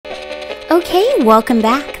Okay, welcome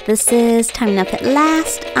back. This is Time Enough at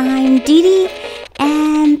Last. I'm Dee Dee,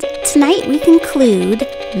 and tonight we conclude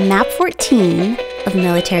Map 14 of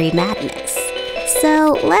Military Madness.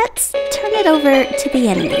 So let's turn it over to the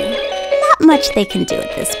enemy. Not much they can do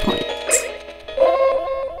at this point.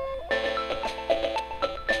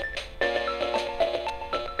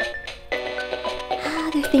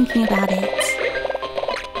 They're thinking about it.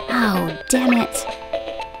 Oh, damn it.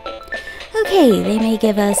 Okay, they may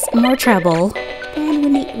give us more trouble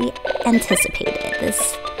than we anticipated.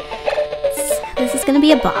 This is going to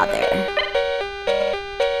be a bother.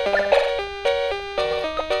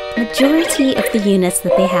 Majority of the units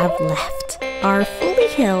that they have left are fully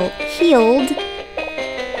healed.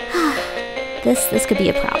 This could be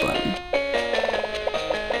a problem.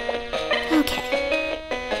 Okay,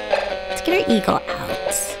 let's get our eagle out.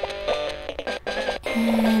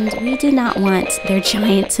 And we do not want their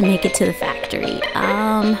giant to make it to the factory.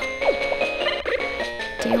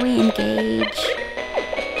 Dare we engage?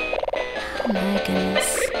 Oh my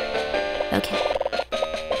goodness. Okay.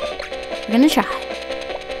 We're gonna try.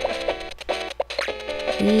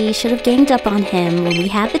 We should have ganged up on him when we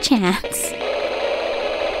had the chance.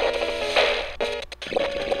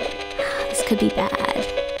 This could be bad.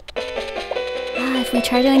 If we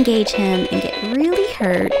try to engage him and get really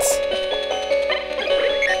hurt.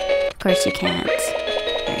 Of course you can't.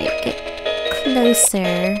 Alright, get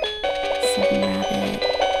closer. 7 rabbit.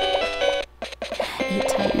 8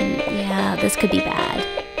 titan. Yeah, this could be bad.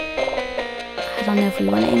 I don't know if we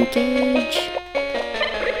want to engage.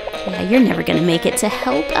 Yeah, you're never gonna make it to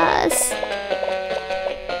help us.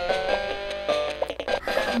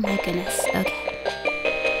 Oh my goodness. Okay.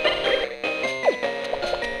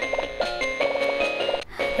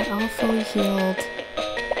 They're all fully healed.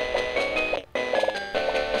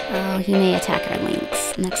 Oh, he may attack our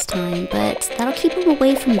links next time, but that'll keep him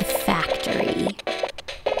away from the factory.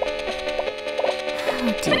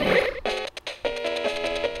 Oh dear.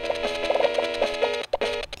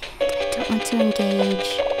 And I don't want to engage.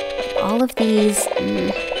 All of these,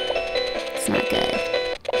 it's not good.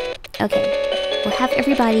 Okay, we'll have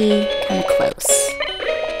everybody kind of close.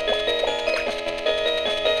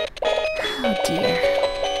 Oh dear.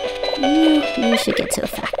 You should get to a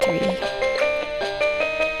factory.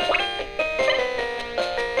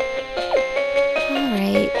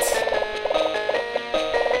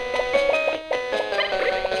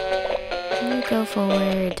 Go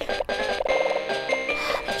forward.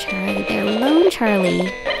 Charlie, their lone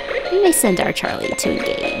Charlie. We may send our Charlie to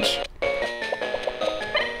engage.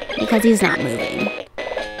 Because he's not moving.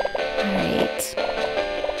 Alright.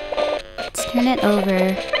 Let's turn it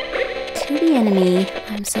over to the enemy.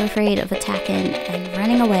 I'm so afraid of attacking and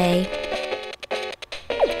running away.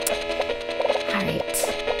 Alright.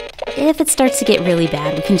 If it starts to get really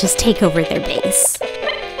bad, we can just take over their base.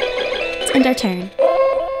 Let's end our turn.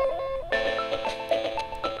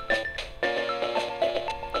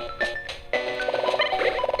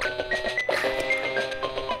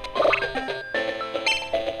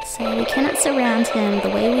 So we cannot surround him the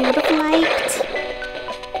way we would have liked.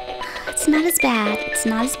 It's not as bad. It's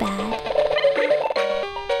not as bad.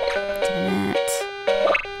 Damn it.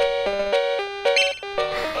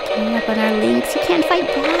 Coming up on our links. You can't fight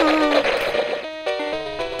back.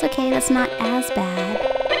 It's okay. That's not as bad.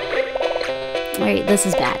 Alright, this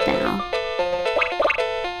is bad now.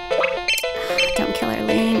 Don't kill our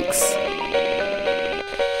links.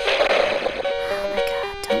 Oh my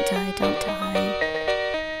god. Don't die. Don't die.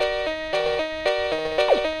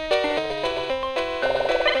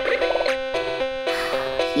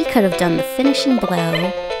 He could have done the finishing blow.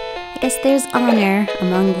 I guess there's honor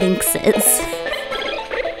among lynxes.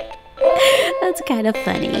 That's kind of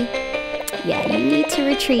funny. Yeah, you need to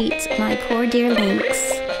retreat, my poor dear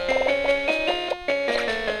lynx.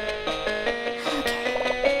 Okay.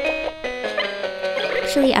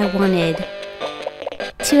 Actually, I wanted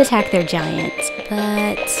to attack their giant,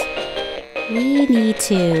 but we need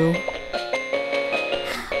to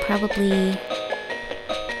probably...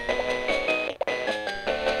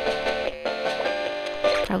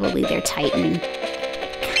 Probably their titan.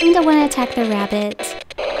 Kinda want to attack their rabbit.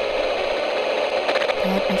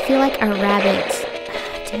 But I feel like our rabbit...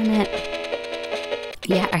 Damn it.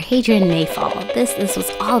 Yeah, our Hadrian may fall. This was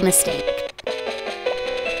all a mistake. Oh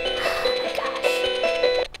my gosh.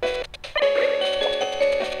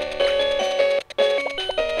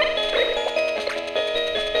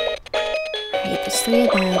 Alright, there's 3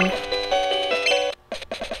 of them.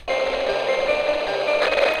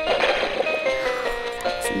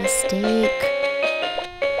 Mistake.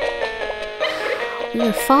 We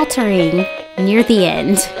were faltering near the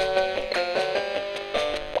end.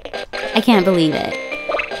 I can't believe it.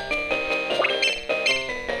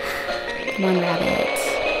 Come on, rabbit.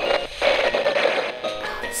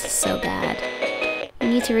 Oh, this is so bad. You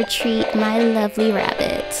need to retreat, my lovely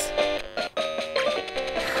rabbit.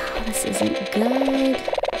 Oh, this isn't good.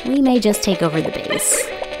 We may just take over the base.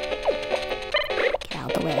 Get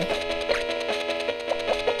out of the way.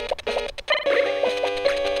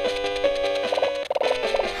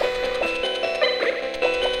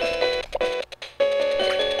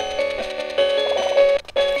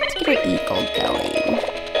 Let's get our eagle going.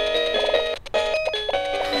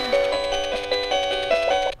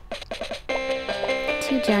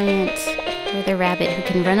 Two giants with a rabbit who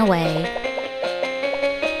can run away.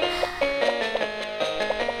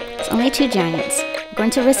 It's only two giants. I'm going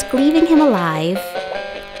to risk leaving him alive.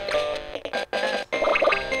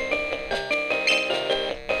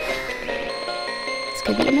 This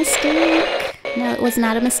could be a mistake. No, it was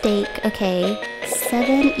not a mistake. Okay.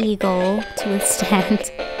 7 eagle to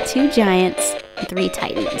withstand 2 giants and 3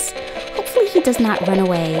 titans. Hopefully he does not run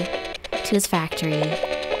away to his factory.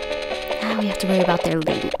 Now we have to worry about their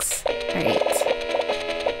links. Alright.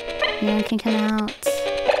 No one can come out.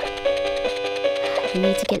 We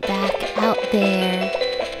need to get back out there.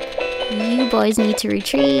 You boys need to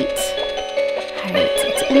retreat. Alright,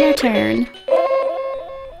 it's in your turn.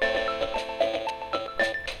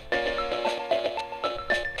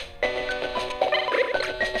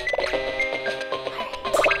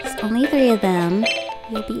 Alright, there's only 3 of them.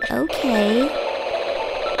 You'll be okay.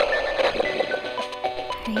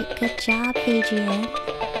 Alright, good job, Hadrian.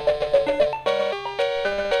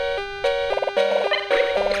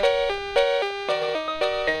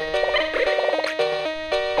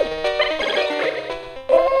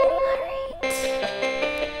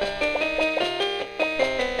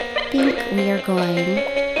 I think we are going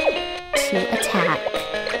to attack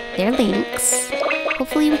their links.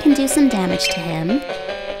 Hopefully we can do some damage to him.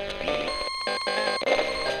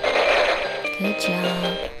 Good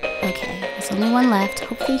job. Okay, there's only 1 left.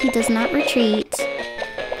 Hopefully he does not retreat.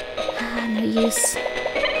 No use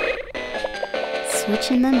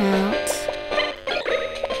switching them out.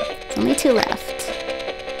 There's only 2 left.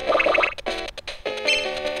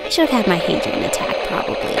 I should have had my Hadrian attack,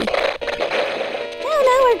 probably.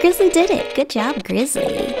 Our Grizzly did it. Good job,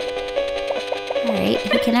 Grizzly. Alright,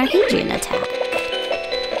 who can our Hadrian attack?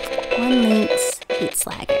 1 Lynx, 8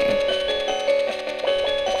 Slagger.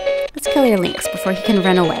 Let's kill your Lynx before he can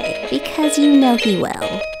run away, because you know he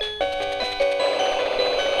will.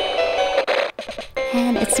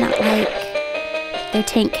 And it's not like their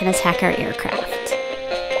tank can attack our aircraft.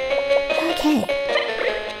 Okay.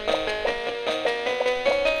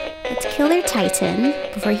 Let's kill their Titan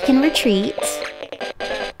before he can retreat.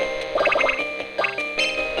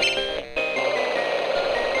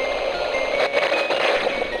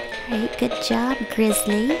 Alright, good job,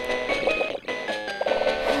 Grizzly.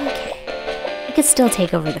 Okay. We could still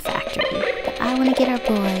take over the factory, but I want to get our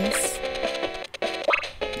boys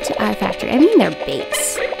to our factory. I mean their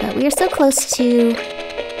base. But we are so close to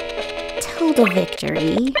total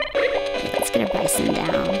victory. Let's get our bison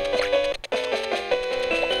down.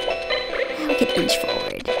 Now we can inch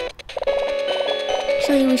forward.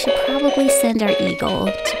 Actually, we should probably send our eagle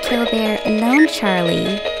to kill their lone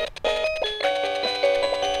Charlie.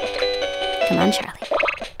 Come on, Charlie.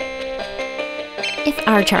 If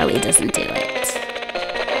our Charlie doesn't do it.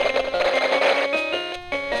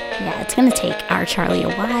 Yeah, it's gonna take our Charlie a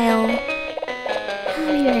while.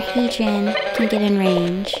 Maybe our Hadrian can get in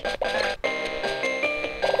range. Okay.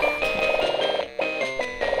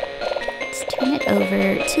 Let's turn it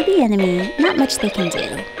over to the enemy. Not much they can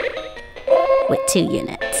do with 2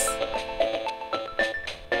 units.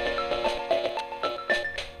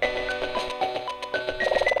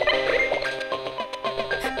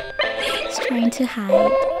 Trying to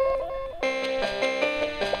hide.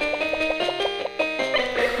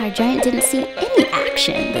 Our giant didn't see any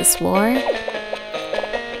action this war.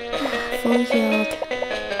 Fully healed.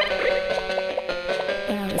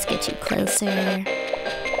 Oh, let's get you closer. Let's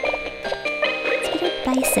get our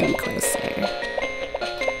bison closer.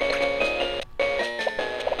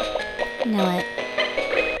 You know what?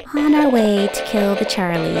 On our way to kill the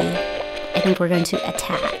Charlie, I think we're going to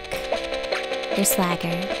attack their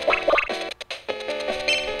Slagger.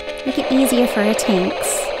 Make it easier for our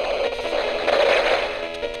tanks.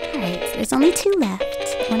 Alright, so there's only 2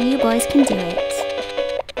 left. One of you boys can do it.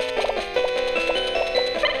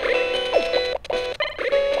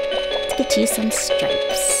 Let's get you some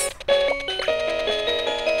stripes.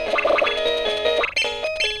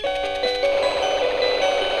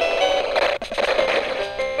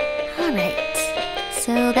 Alright,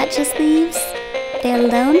 so that just leaves Stay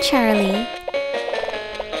alone, Charlie.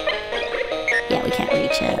 Yeah, we can't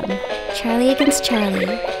reach him. Charlie against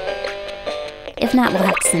Charlie. If not, we'll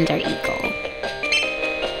have to send our eagle.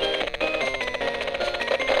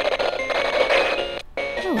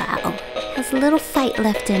 Oh, wow. Has a little fight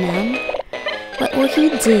left in him. What will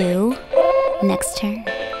he do next turn?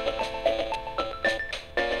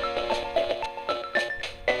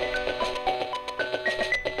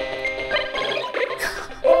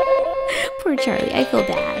 Poor Charlie, I feel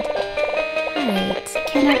bad. Alright,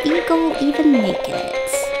 can our eagle even make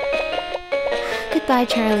it? Goodbye,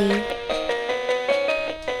 Charlie.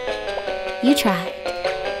 You tried.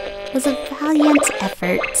 It was a valiant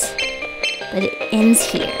effort, but it ends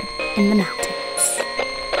here in the mountains.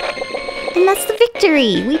 And that's the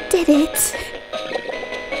victory! We did it!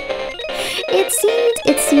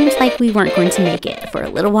 It seemed like we weren't going to make it for a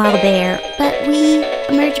little while there, but we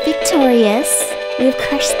emerged victorious. We have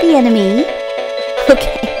crushed the enemy.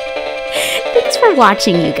 Okay. Thanks for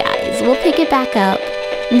watching, you guys. We'll pick it back up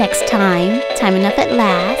next time. Time enough at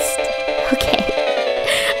last. Okay.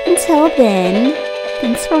 Until then,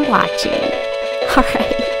 thanks for watching.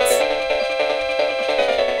 Alright.